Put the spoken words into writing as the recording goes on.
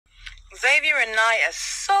Xavier and I are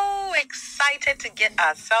so excited to get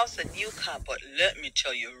ourselves a new car, but let me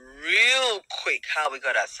tell you real quick how we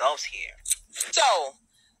got ourselves here. So,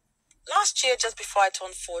 last year, just before I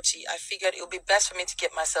turned 40, I figured it would be best for me to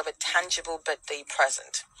get myself a tangible birthday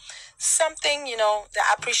present. Something,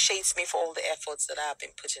 that appreciates me for all the efforts that I have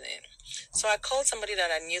been putting in. So I called somebody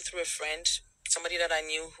that I knew through a friend, somebody that I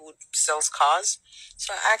knew who sells cars.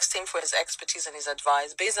 So I asked him for his expertise and his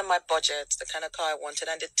advice based on my budget, the kind of car I wanted,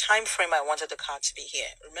 and the time frame I wanted the car to be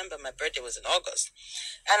here. Remember, my birthday was in August.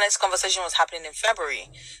 And this conversation was happening in February.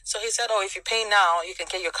 So he said, if you pay now, you can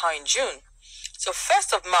get your car in June. So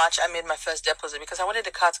 1st of March, I made my first deposit because I wanted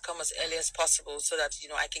the car to come as early as possible so that,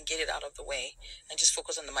 I can get it out of the way and just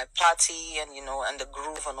focus on my party and, and the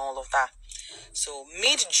groove and all of that. So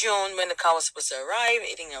mid-June, when the car was supposed to arrive,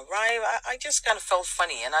 it didn't arrive. I just kind of felt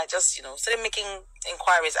funny and I just, started making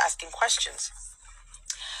inquiries, asking questions.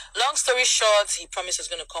 Long story short, he promised he was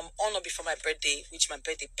going to come on or before my birthday, which my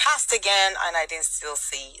birthday passed again and I didn't still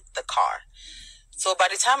see the car. So by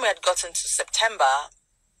the time we had gotten to September,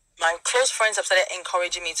 my close friends have started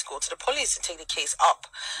encouraging me to go to the police and take the case up.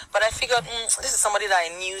 But I figured, this is somebody that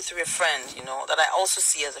I knew through a friend, that I also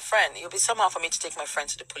see as a friend. It would be somehow for me to take my friend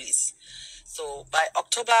to the police. So by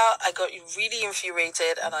October, I got really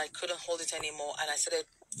infuriated and I couldn't hold it anymore. And I started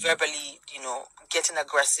verbally, getting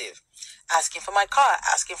aggressive, asking for my car,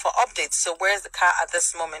 asking for updates. So where's the car at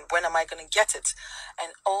this moment? When am I going to get it?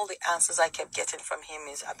 And all the answers I kept getting from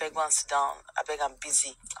him is, I beg, one, sit down. I beg, I'm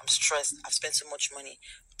busy. I'm stressed. I've spent so much money.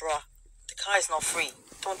 Bruh, the car is not free.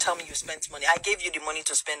 Don't tell me you spent money. I gave you the money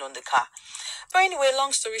to spend on the car. But anyway,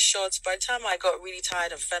 long story short, by the time I got really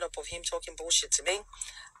tired and fed up of him talking bullshit to me,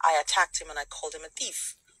 I attacked him and I called him a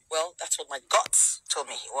thief. Well, that's what my guts told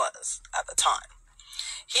me he was at the time.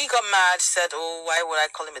 He got mad, said, why would I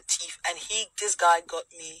call him a thief? And this guy got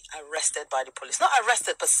me arrested by the police. Not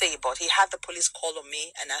arrested per se, but he had the police call on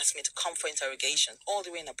me and asked me to come for interrogation all the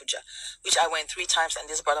way in Abuja, which I went 3 times and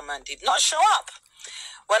this brother man did not show up.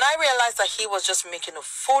 When I realized that he was just making a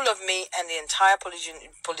fool of me and the entire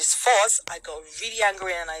police force, I got really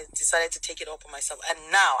angry and I decided to take it up on myself. And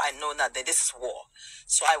now I know that this is war.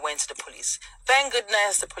 So I went to the police. Thank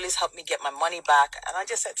goodness the police helped me get my money back. And I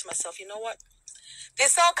just said to myself, you know what? They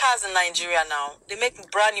sell cars in Nigeria now. They make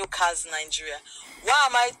brand new cars in Nigeria. Why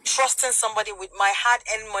am I trusting somebody with my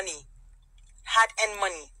hard-earned money? Hard-earned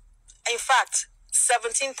money. In fact,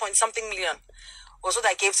 17 point something million was what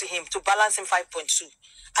I gave to him to balance him 5.2.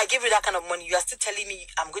 I gave you that kind of money. You are still telling me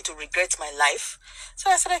I'm going to regret my life. So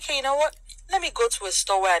I said, okay, you know what? Let me go to a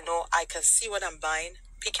store where I know I can see what I'm buying,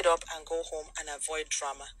 pick it up and go home and avoid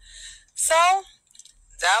drama. So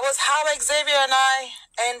that was how Xavier and I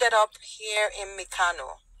ended up here in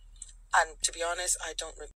Mikano. And to be honest, I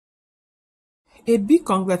don't regret. A big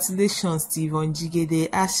congratulations to Yvonne Jegede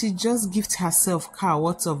as she just gifted herself car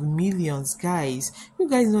worth of millions, guys. You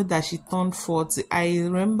guys know that she turned 40. I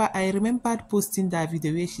remembered posting that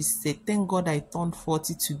video where she said, thank God I turned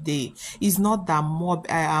 40 today. It's not that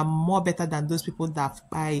I am more better than those people that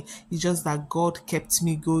buy. It's just that God kept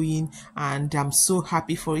me going and I'm so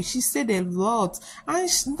happy for it. She said a lot. And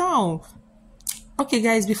now, okay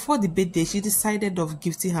guys, before the birthday, she decided of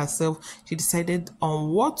gifting herself. She decided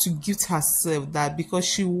on what to gift herself, that because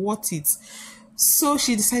she worth it. So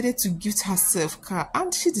she decided to gift herself car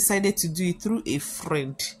and she decided to do it through a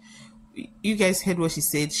friend. You guys heard what she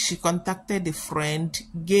said. She contacted a friend,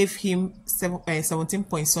 gave him 17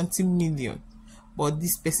 point something million. But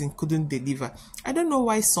this person couldn't deliver. I don't know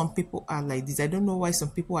why some people are like this. I don't know why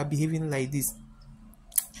some people are behaving like this.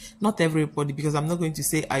 Not everybody, because I'm not going to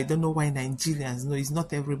say I don't know why Nigerians. No, it's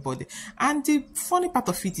not everybody. And the funny part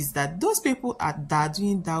of it is that those people that are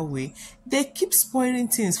doing that way, they keep spoiling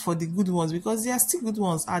things for the good ones, because there are still good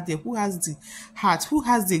ones out there who has the heart, who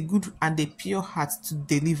has the good and the pure heart to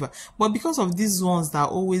deliver. But because of these ones that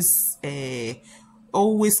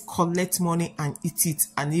always collect money and eat it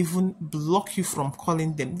and even block you from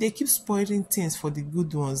calling them, they keep spoiling things for the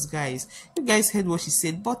good ones, guys. You guys heard what she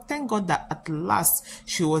said, but thank God that at last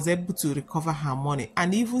she was able to recover her money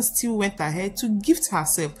and even still went ahead to gift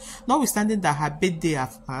herself. Notwithstanding that her birthday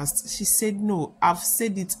have passed, she said, no, I've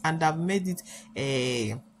said it and I've made it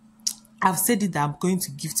I've said it that I'm going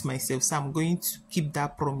to gift myself, so I'm going to keep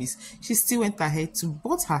that promise. She still went ahead to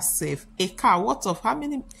bought herself a car worth of how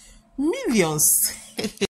many millions?